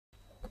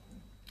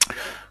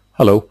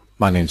Hello,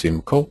 my name's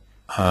Ian McCall,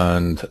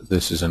 and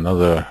this is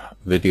another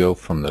video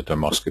from the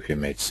Dermoscopy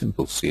Made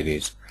Simple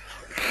series.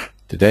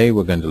 Today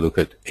we're going to look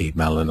at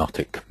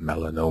amelanotic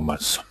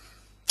melanomas.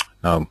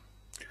 Now,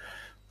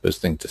 first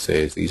thing to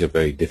say is these are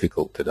very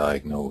difficult to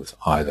diagnose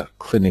either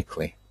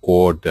clinically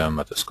or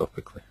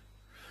dermatoscopically.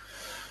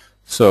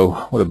 So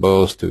what it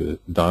boils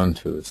down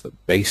to is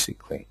that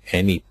basically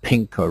any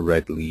pink or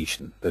red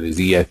lesion that is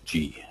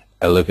EFG,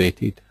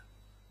 elevated,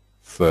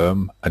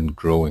 firm and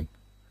growing,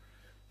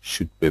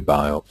 should be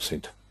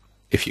biopsied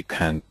if you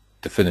can't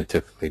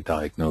definitively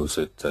diagnose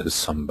it as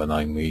some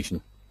benign lesion.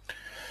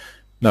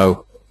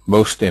 Now,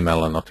 most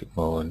amelanotic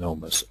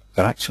melanomas,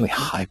 they're actually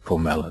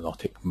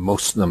hypomelanotic.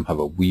 Most of them have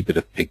a wee bit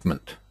of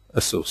pigment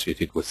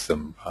associated with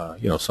them,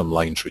 some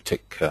lines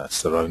retic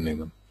surrounding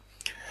them.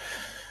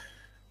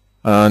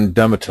 And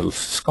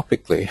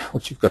dermatoscopically,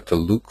 what you've got to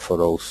look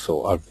for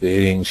also are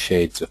varying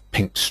shades of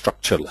pink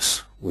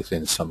structureless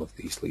within some of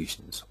these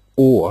lesions,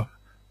 or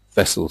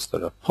vessels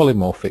that are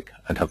polymorphic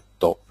and have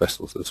dot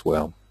vessels as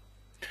well.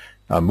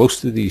 Now,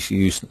 most of these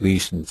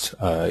lesions,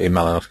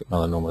 amelanotic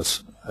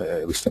melanomas,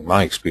 at least in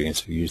my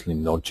experience, are usually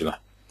nodular,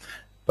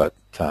 but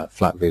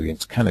flat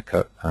variants can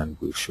occur, and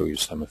we'll show you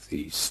some of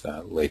these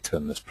later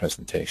in this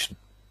presentation.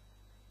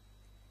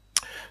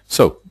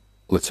 So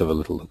let's have a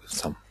little look at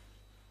some.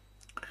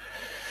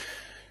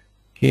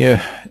 Here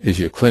is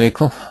your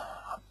clinical,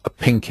 a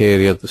pink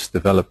area that's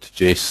developed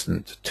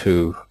adjacent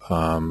to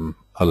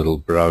a little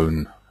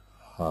brown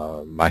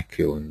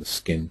macule in the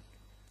skin.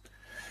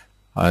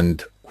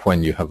 And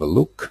when you have a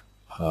look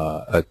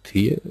at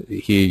here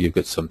you've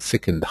got some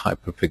thickened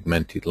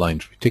hyperpigmented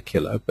lines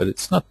reticular, but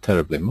it's not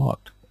terribly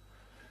marked.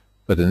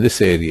 But in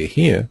this area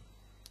here,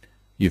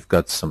 you've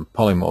got some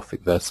polymorphic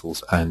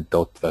vessels and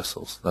dot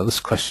vessels. Now, this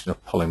question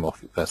of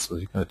polymorphic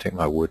vessels, you're going to take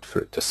my word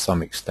for it to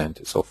some extent.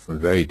 It's often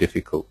very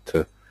difficult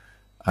to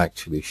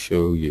actually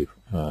show you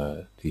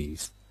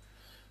these.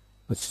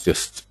 Let's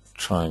just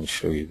try and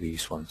show you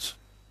these ones.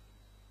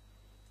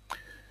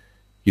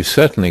 You've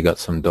certainly got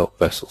some dot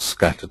vessels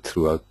scattered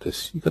throughout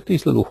this. You've got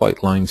these little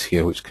white lines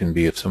here which can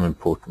be of some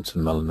importance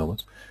in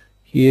melanomas.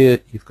 Here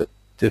you've got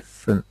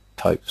different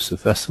types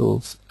of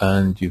vessels,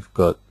 and you've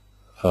got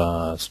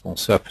a small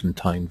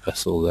serpentine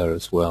vessel there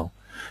as well.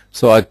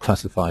 So I'd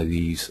classify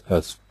these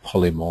as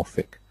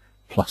polymorphic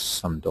plus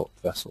some dot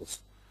vessels.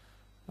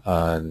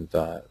 And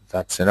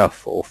that's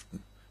enough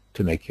often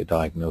to make your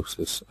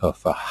diagnosis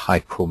of a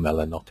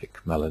hypomelanotic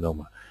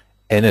melanoma.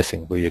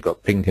 Anything where you've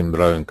got pink and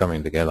brown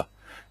coming together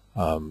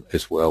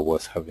is well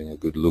worth having a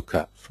good look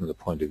at from the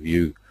point of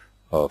view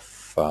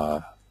of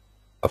an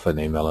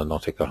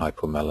amelanotic or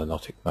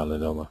hypomelanotic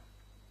melanoma.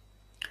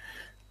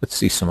 Let's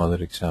see some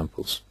other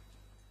examples.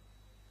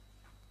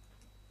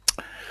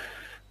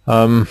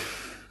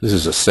 This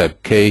is a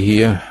SEB-K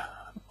here.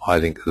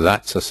 I think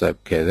that's a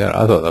SEB-K there.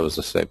 I thought that was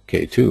a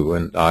SEB-K too,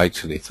 and I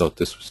actually thought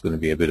this was going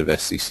to be a bit of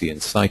SCC in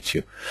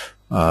situ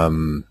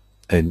on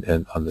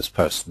this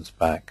person's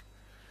back.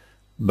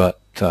 But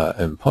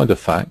in point of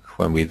fact,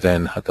 when we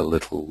then had a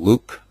little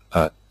look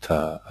at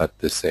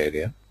this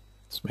area,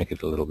 let's make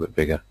it a little bit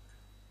bigger.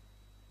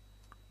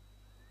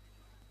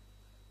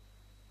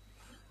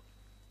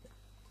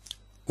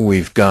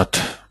 We've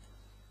got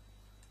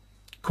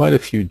quite a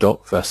few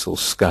dot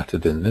vessels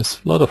scattered in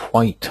this, a lot of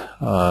white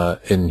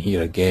in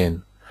here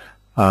again.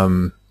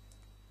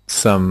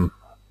 Some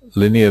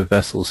linear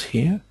vessels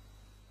here.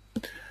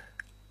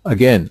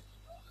 Again,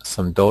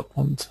 some dot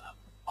ones.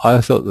 I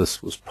thought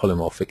this was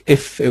polymorphic.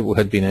 If it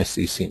had been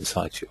SCC in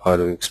situ, I would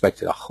have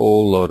expected a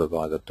whole lot of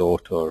either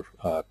dot or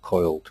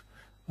coiled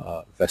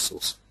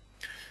vessels.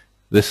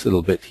 This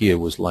little bit here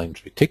was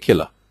lined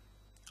reticular.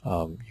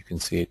 You can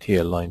see it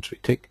here, lined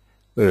retic,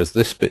 whereas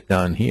this bit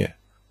down here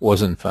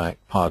was in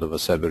fact part of a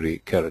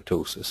seborrheic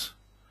keratosis.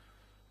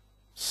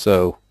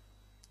 So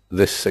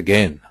this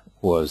again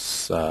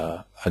was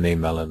an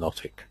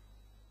amelanotic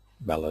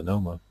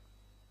melanoma.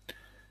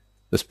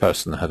 This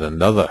person had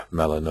another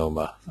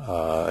melanoma,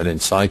 an in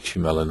situ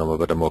melanoma,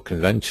 but a more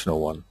conventional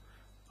one,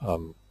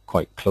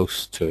 quite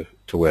close to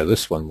where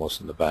this one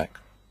was in the back.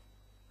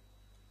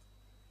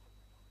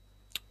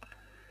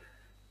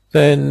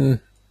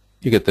 Then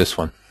you get this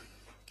one.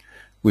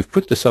 We've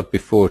put this up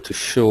before to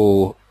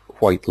show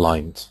white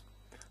lines,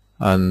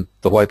 and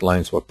the white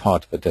lines were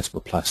part of a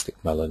desmoplastic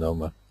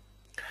melanoma.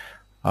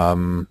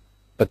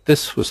 But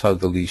this was how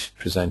the lesion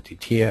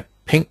presented here.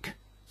 Pink,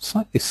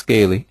 slightly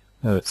scaly.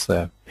 There it's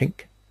there,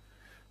 pink.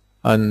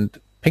 And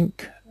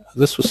pink,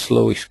 this was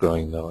slowish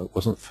growing though, it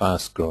wasn't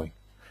fast growing.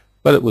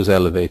 But it was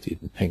elevated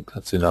in pink.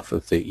 That's enough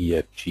of the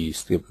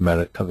EFGs to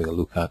merit having a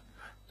look at.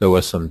 There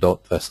were some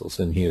dot vessels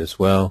in here as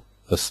well.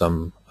 There's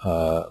some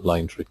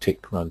lines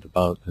retic round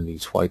about, and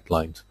these white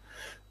lines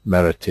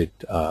merited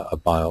a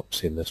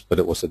biopsy in this, but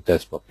it was a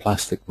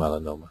desmoplastic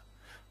melanoma.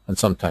 And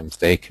sometimes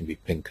they can be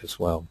pink as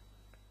well.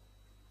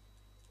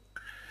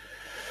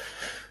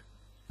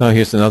 Now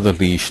here's another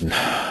lesion.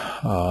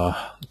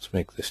 Let's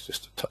make this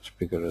just a touch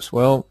bigger as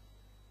well.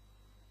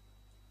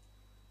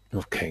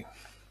 Okay.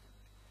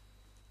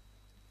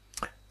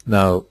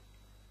 Now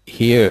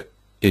here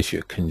is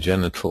your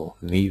congenital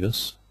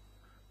nevus,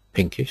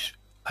 pinkish,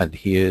 and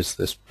here's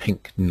this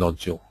pink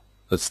nodule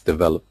that's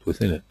developed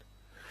within it.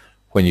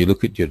 When you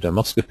look at your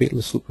dermoscopy,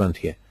 let's look around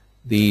here.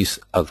 These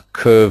are the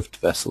curved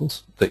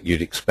vessels that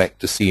you'd expect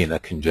to see in a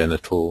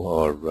congenital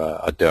or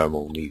a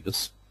dermal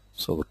nevus.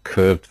 So the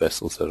curved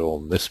vessels are all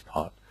in this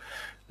part.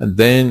 And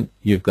then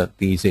you've got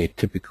these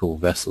atypical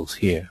vessels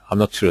here. I'm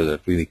not sure that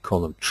I'd really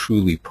call them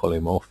truly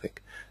polymorphic.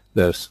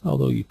 There's,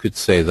 although you could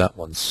say that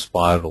one's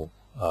spiral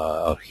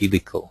or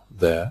helical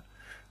there.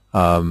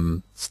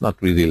 It's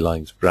not really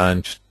lines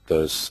branched.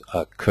 There's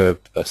a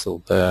curved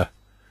vessel there.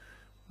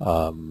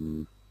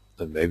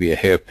 There may be a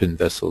hairpin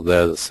vessel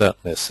there. There's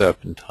certainly a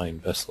serpentine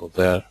vessel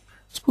there. I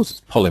suppose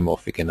it's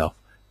polymorphic enough.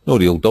 No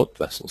real dot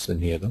vessels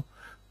in here though.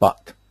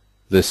 But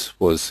this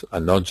was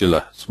a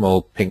nodular,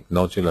 small pink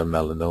nodular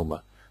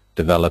melanoma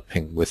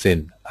developing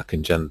within a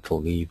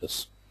congenital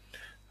nevus.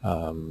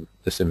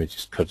 This image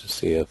is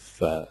courtesy of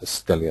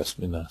Stelios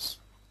Minas.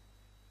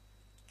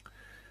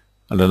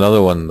 And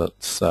another one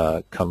that's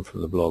come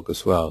from the blog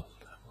as well.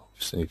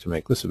 Just need to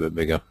make this a bit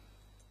bigger.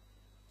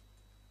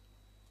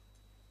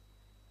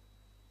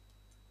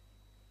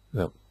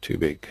 No, too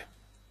big.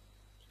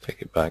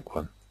 Take it back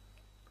one.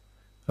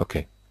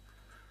 Okay,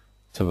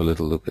 let's have a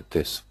little look at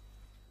this.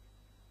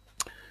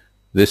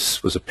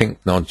 This was a pink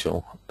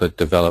nodule that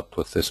developed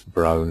with this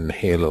brown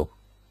halo.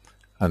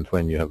 And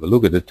when you have a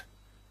look at it,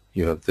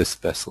 you have this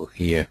vessel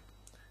here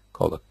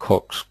called a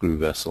corkscrew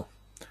vessel.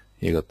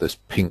 You got this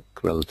pink,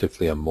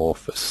 relatively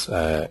amorphous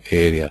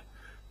area.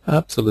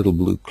 Perhaps a little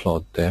blue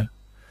clot there.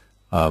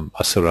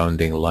 A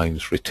surrounding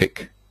lines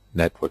retic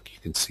network. You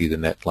can see the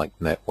net-like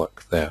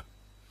network there.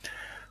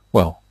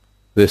 Well,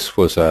 this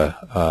was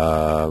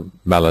a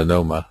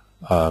melanoma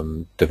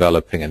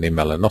developing an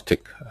amelanotic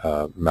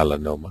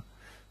melanoma,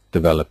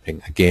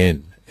 developing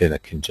again in a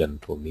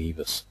congenital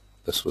nevus.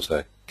 This was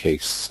a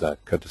case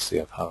courtesy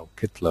of Harold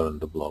Kittler in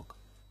the blog.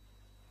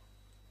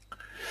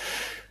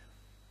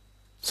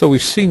 So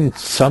we've seen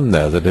some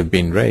there that have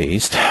been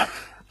raised,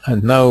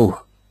 and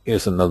now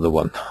here's another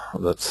one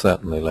that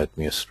certainly led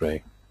me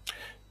astray.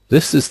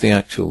 This is the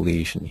actual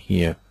lesion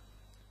here.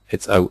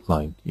 It's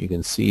outlined. You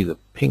can see the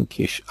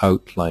pinkish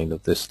outline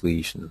of this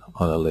lesion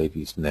on a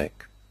lady's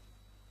neck.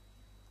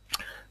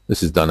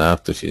 This is done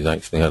after she's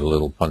actually had a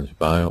little punch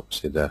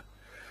biopsy there.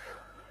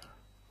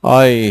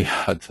 I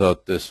had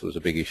thought this was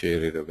a biggish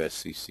area of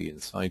SCC in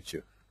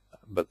situ,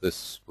 but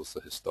this was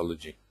the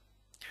histology.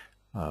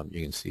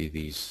 You can see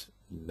these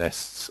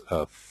nests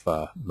of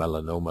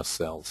melanoma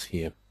cells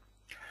here.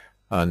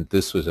 And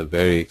this was a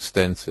very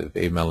extensive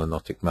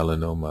amelanotic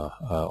melanoma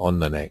on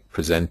the neck,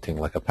 presenting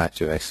like a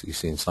patch of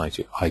SCC in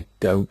situ. I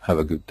don't have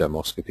a good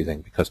dermoscopy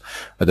thing, because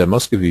a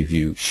dermoscopy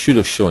view should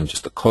have shown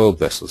just the coiled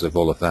vessels if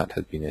all of that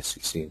had been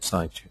SCC in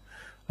situ,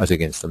 as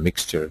against the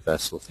mixture of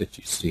vessels that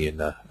you see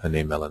in an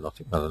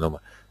amelanotic melanoma.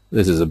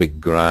 This is a big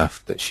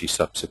graft that she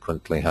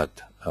subsequently had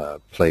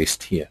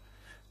placed here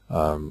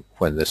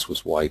when this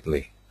was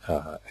widely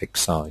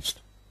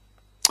excised.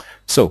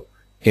 So,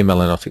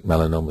 amelanotic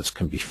melanomas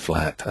can be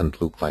flat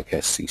and look like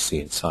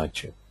SCC in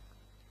situ.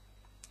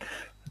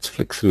 Let's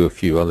flick through a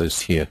few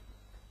others here.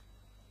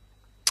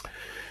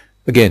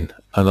 Again,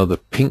 another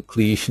pink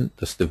lesion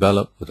that's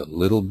developed with a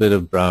little bit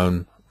of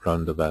brown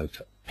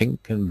roundabout.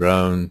 Pink and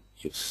brown,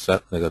 you've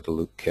certainly got to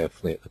look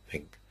carefully at the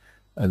pink,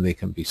 and they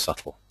can be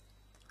subtle.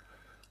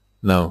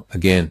 Now,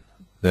 again,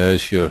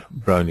 there's your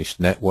brownish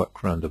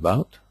network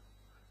roundabout,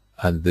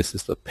 and this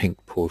is the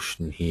pink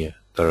portion here.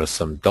 There are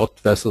some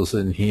dot vessels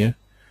in here.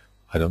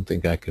 I don't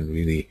think I can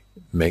really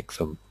make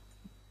them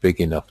big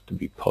enough to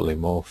be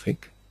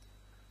polymorphic.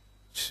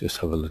 Let's just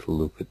have a little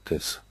look at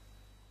this.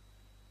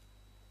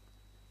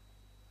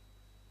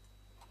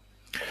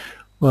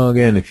 Well,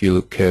 again, if you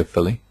look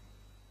carefully,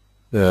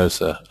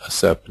 there's a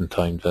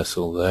serpentine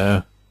vessel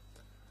there.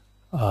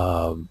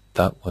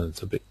 That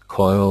one's a bit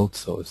coiled,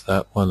 so is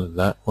that one and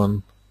that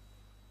one.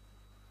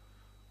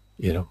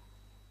 You know,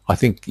 I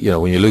think, you know,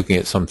 when you're looking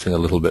at something a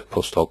little bit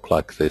post hoc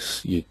like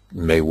this, you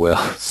may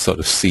well sort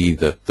of see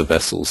the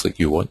vessels that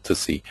you want to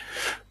see.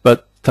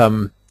 But,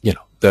 you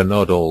know, they're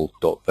not all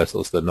dot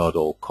vessels, they're not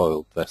all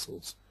coiled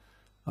vessels.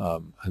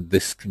 And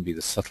this can be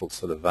the subtle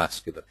sort of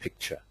vascular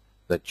picture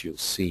that you'll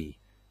see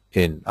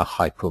in a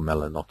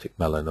hypomelanotic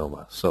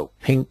melanoma. So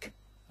pink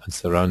and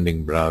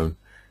surrounding brown.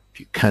 If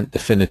you can't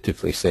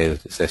definitively say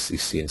that it's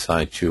SCC in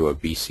situ or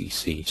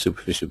BCC,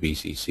 superficial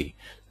BCC,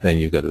 then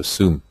you've got to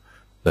assume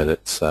that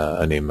it's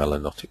an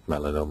amelanotic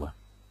melanoma.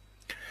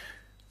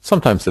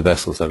 Sometimes the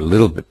vessels are a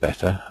little bit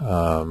better.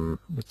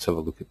 Let's have a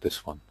look at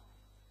this one.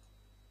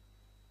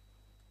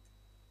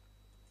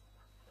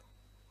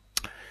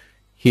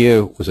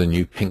 Here was a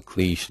new pink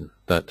lesion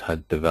that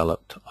had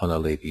developed on a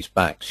lady's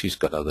back. She's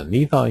got other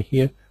nevi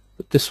here,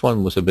 but this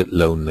one was a bit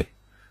lonely.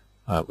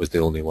 It was the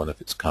only one of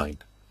its kind.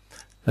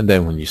 And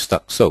then when you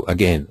stuck, so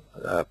again,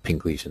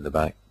 pink lesion in the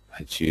back.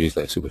 It's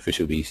usually a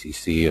superficial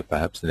BCC or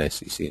perhaps an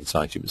SCC in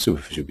situ, but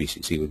superficial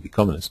BCC would be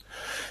commonest.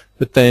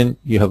 But then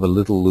you have a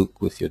little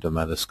look with your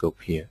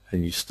dermatoscope here,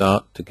 and you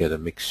start to get a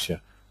mixture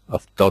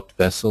of dot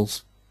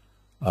vessels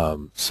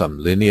some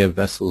linear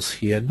vessels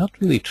here, not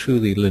really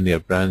truly linear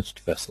branched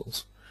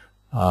vessels.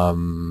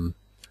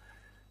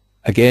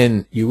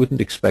 Again, you wouldn't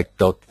expect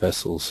dot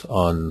vessels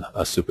on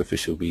a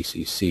superficial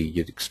BCC.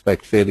 You'd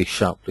expect fairly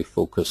sharply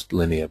focused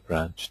linear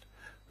branched.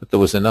 But there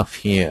was enough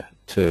here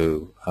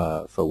to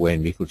for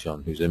Wayne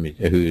Meiklejohn,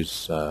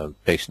 whose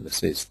patient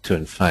this is, to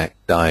in fact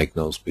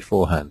diagnose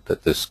beforehand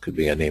that this could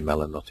be an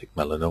amelanotic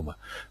melanoma.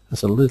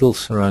 There's a little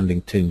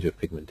surrounding tinge of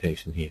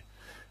pigmentation here,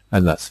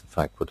 and that's in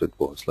fact what it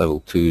was.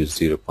 Level 2 is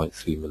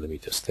 0.3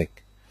 millimeters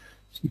thick.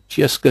 So you've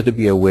just got to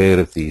be aware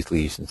of these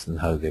lesions and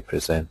how they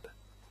present.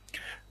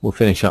 We'll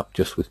finish up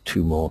just with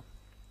two more.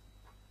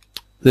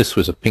 This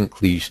was a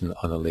pink lesion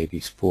on a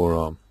lady's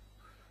forearm.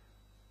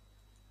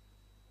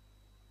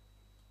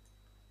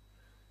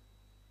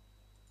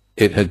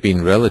 It had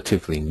been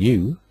relatively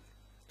new,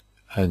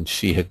 and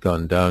she had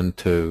gone down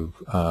to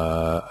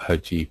her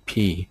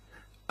GP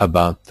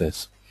about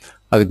this.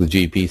 I think the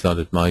GP thought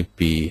it might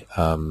be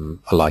a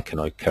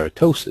lichenoid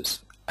keratosis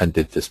and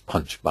did this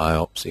punch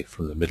biopsy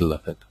from the middle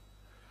of it.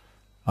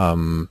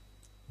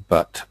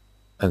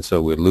 And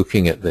so we're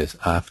looking at this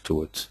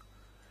afterwards.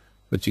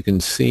 But you can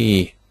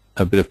see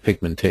a bit of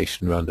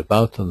pigmentation round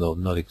about, although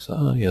not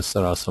exactly. Yes,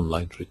 there are some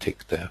lines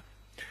reticked there.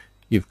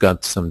 You've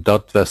got some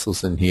dot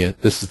vessels in here.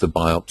 This is the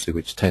biopsy,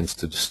 which tends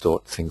to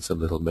distort things a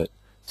little bit.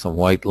 Some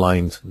white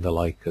lines and the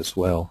like as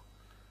well.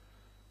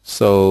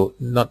 So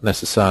not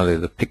necessarily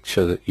the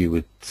picture that you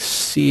would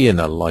see in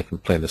a lichen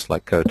planus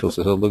like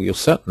keratosis, although you'll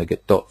certainly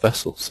get dot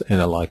vessels in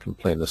a lichen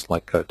planus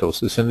like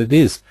keratosis, and it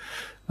is,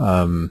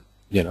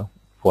 you know,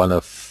 one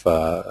of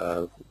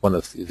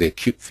the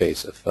acute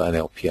phase of an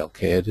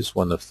LPLK. It is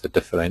one of the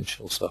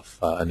differentials of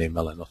an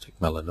amelanotic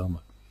melanoma.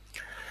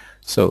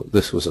 So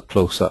this was a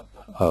close-up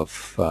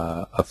of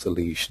the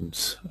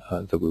lesions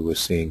that we were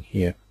seeing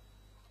here.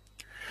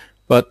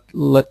 But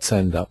let's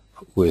end up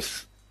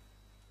with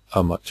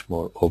a much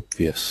more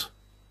obvious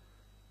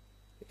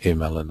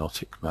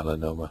amelanotic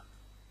melanoma.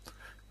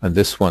 And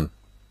this one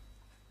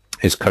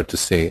is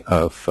courtesy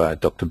of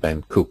Dr.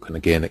 Ben Cook, and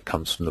again it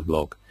comes from the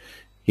blog.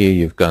 Here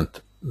you've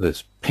got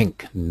this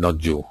pink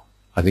nodule.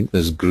 I think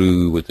this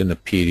grew within a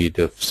period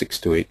of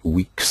 6 to 8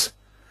 weeks.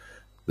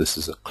 This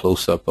is a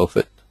close-up of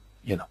it.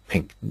 You know,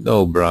 pink,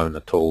 no brown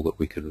at all that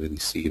we can really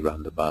see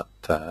round about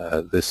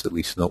this, at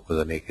least not with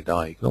a naked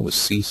eye. You can always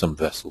see some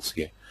vessels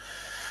here.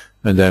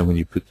 And then when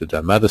you put the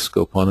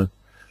dermatoscope on it,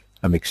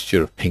 a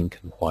mixture of pink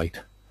and white.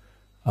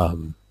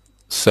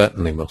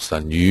 Certainly most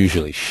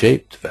unusually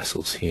shaped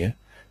vessels here.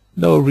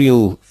 No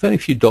real, very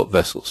few dot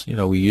vessels. You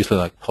know, we usually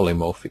like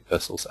polymorphic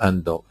vessels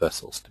and dot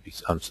vessels to be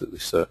absolutely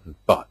certain.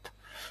 But,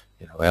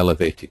 you know,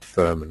 elevated,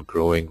 firm and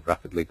growing,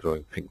 rapidly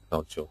growing pink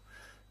nodule.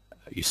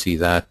 You see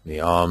that in the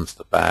arms,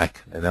 the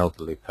back, an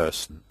elderly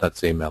person.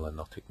 That's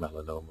amelanotic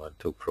melanoma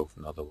until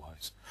proven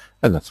otherwise.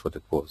 And that's what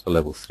it was, a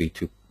level 3,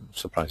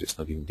 surprised it's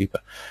not even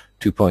deeper,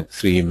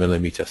 2.3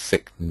 millimeter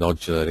thick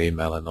nodular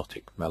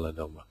amelanotic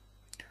melanoma.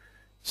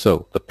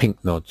 So the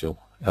pink nodule,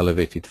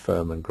 elevated,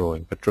 firm and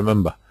growing. But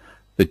remember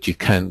that you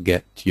can't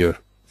get your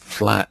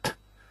flat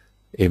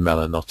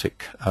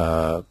amelanotic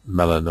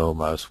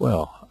melanoma as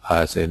well,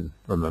 as in,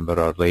 remember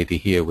our lady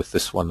here with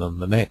this one on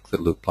the neck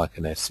that looked like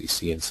an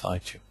SCC in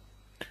situ.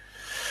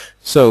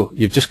 So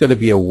you've just got to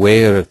be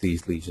aware of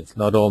these lesions.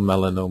 Not all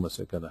melanomas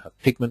are going to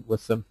have pigment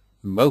with them.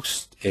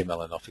 Most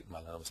amelanotic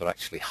melanomas are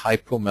actually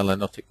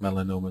hypomelanotic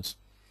melanomas.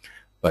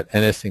 But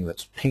anything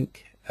that's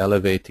pink,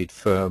 elevated,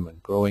 firm,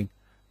 and growing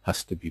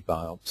has to be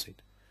biopsied.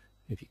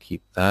 If you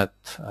keep that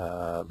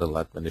little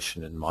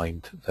admonition in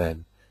mind,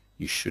 then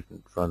you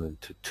shouldn't run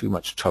into too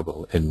much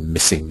trouble in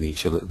missing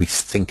these. You'll at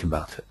least think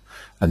about it.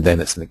 And then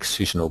it's an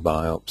excisional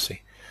biopsy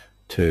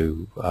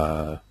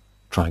to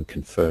try and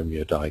confirm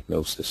your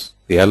diagnosis.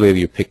 The earlier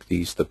you pick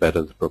these, the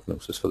better the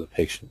prognosis for the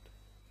patient.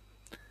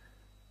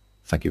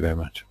 Thank you very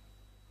much.